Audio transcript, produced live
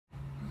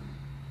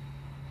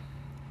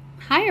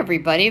Hi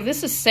everybody,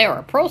 this is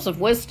Sarah, Pearls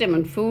of Wisdom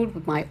and Food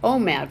with my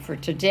OMAD for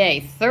today,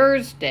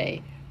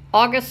 Thursday,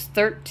 August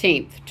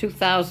 13th,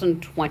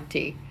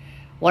 2020.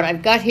 What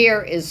I've got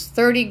here is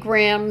 30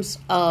 grams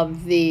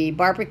of the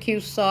barbecue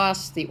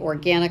sauce, the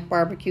organic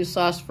barbecue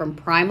sauce from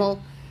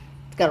Primal.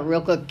 It's got a real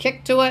good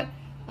kick to it.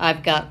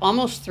 I've got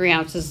almost 3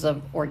 ounces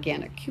of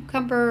organic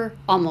cucumber,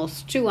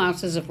 almost 2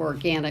 ounces of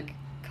organic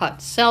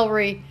cut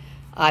celery.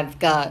 I've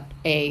got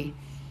an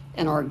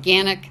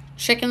organic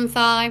chicken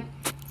thigh,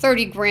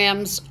 30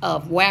 grams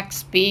of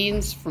wax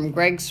beans from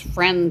Greg's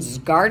Friend's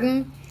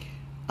Garden,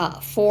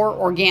 4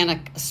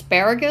 organic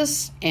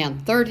asparagus,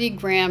 and 30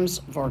 grams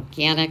of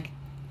organic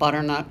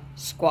butternut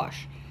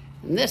squash.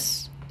 And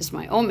this is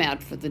my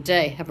OMAD for the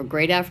day. Have a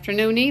great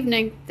afternoon,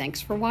 evening. Thanks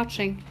for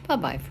watching.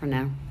 Bye-bye for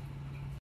now.